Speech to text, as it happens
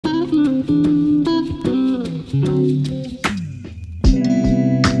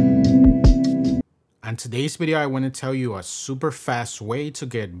On today's video, I want to tell you a super fast way to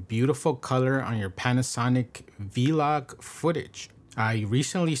get beautiful color on your Panasonic vlog footage. I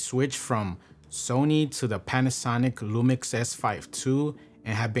recently switched from Sony to the Panasonic Lumix S5 II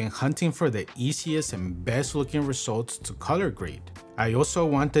and have been hunting for the easiest and best looking results to color grade. I also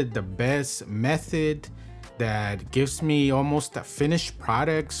wanted the best method that gives me almost a finished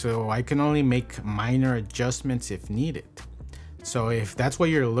product so I can only make minor adjustments if needed. So if that's what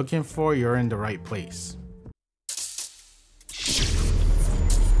you're looking for, you're in the right place.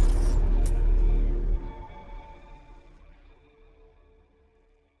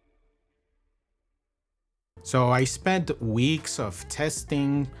 So I spent weeks of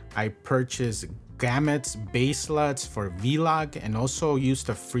testing. I purchased Gamut's base Luts for vlog and also used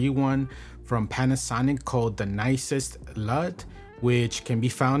a free one from Panasonic called the Nicest Lut, which can be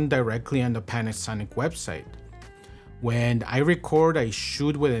found directly on the Panasonic website. When I record, I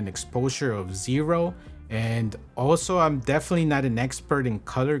shoot with an exposure of 0, and also I'm definitely not an expert in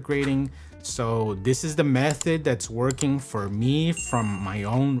color grading, so this is the method that's working for me from my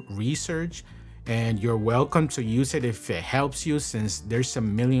own research, and you're welcome to use it if it helps you, since there's a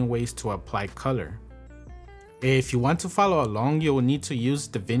million ways to apply color. If you want to follow along, you'll need to use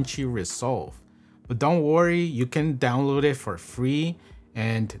Davinci Resolve, but don't worry, you can download it for free.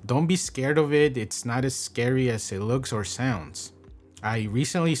 And don't be scared of it, it's not as scary as it looks or sounds. I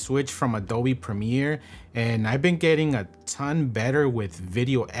recently switched from Adobe Premiere and I've been getting a ton better with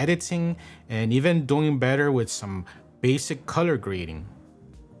video editing and even doing better with some basic color grading.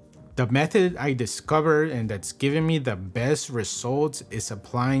 The method I discovered and that's giving me the best results is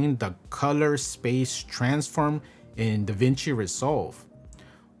applying the color space transform in Davinci Resolve.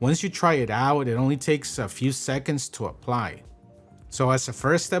 Once you try it out, it only takes a few seconds to apply. So as a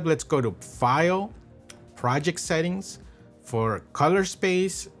first step, let's go to File, Project Settings. For color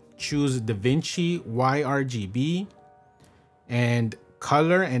space, choose Davinci YRGB, and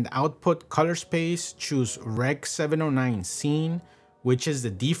color and output color space, choose Rec 709 Scene, which is the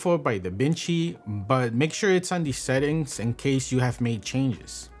default by Davinci, but make sure it's on the settings in case you have made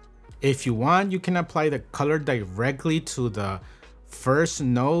changes. If you want, you can apply the color directly to the first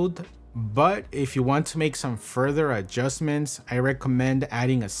node, but if you want to make some further adjustments, I recommend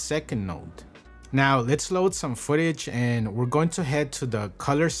adding a second node. Now let's load some footage and we're going to head to the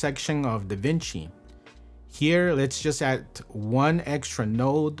color section of Davinci. Here, let's just add one extra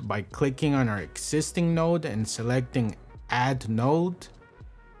node by clicking on our existing node and selecting Add Node,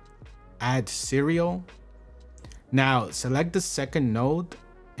 Add Serial. Now select the second node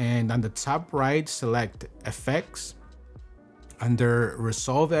and on the top right, select FX. Under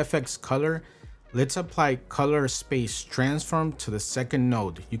Resolve FX Color, let's apply Color Space Transform to the second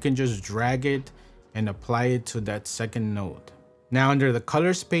node. You can just drag it and apply it to that second node. Now under the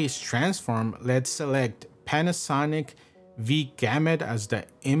Color Space Transform, let's select Panasonic V Gamut as the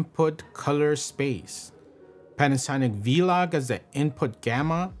input color space, Panasonic Vlog as the input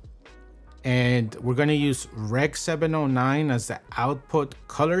gamma, and we're going to use Rec 709 as the output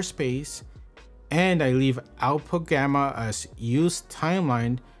color space, and I leave output gamma as use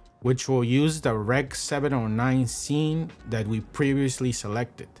timeline, which will use the Rec 709 scene that we previously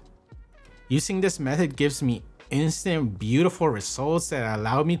selected. Using this method gives me instant beautiful results that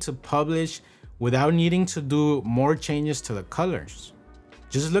allow me to publish without needing to do more changes to the colors.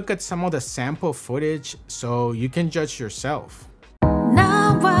 Just look at some of the sample footage so you can judge yourself.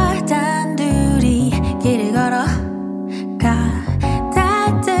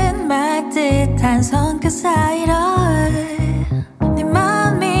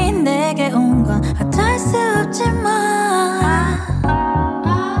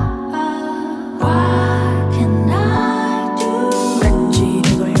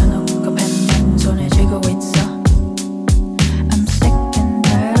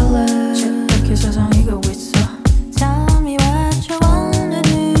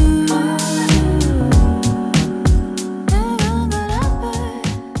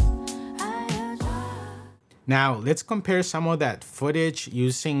 Now let's compare some of that footage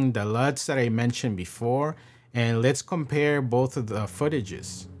using the LUTs that I mentioned before, and let's compare both of the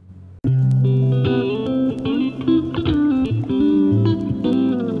footages.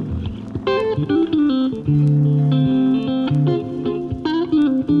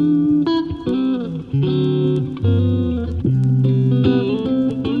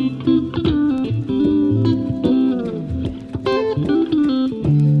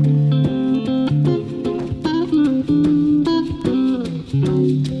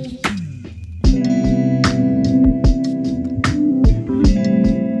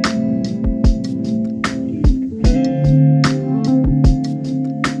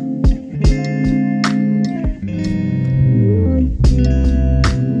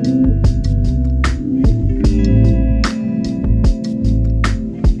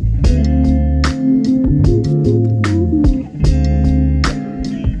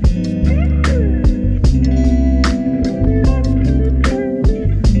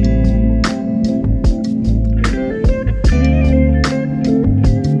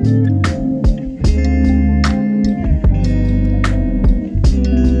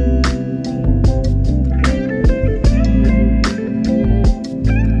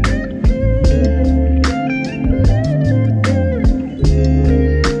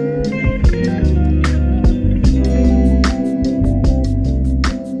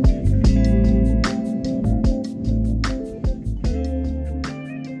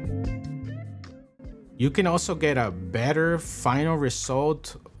 You can also get a better final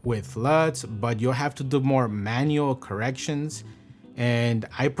result with Luts, but you'll have to do more manual corrections. And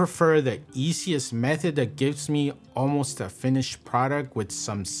I prefer the easiest method that gives me almost a finished product with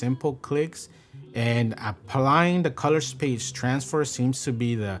some simple clicks. And applying the color space transfer seems to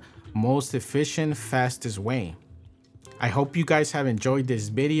be the most efficient, fastest way. I hope you guys have enjoyed this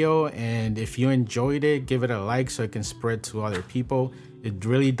video, and if you enjoyed it, give it a like so it can spread to other people. It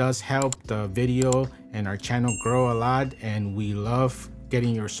really does help the video and our channel grow a lot, and we love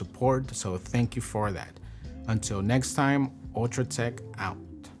getting your support, so thank you for that. Until next time, Ultratech out.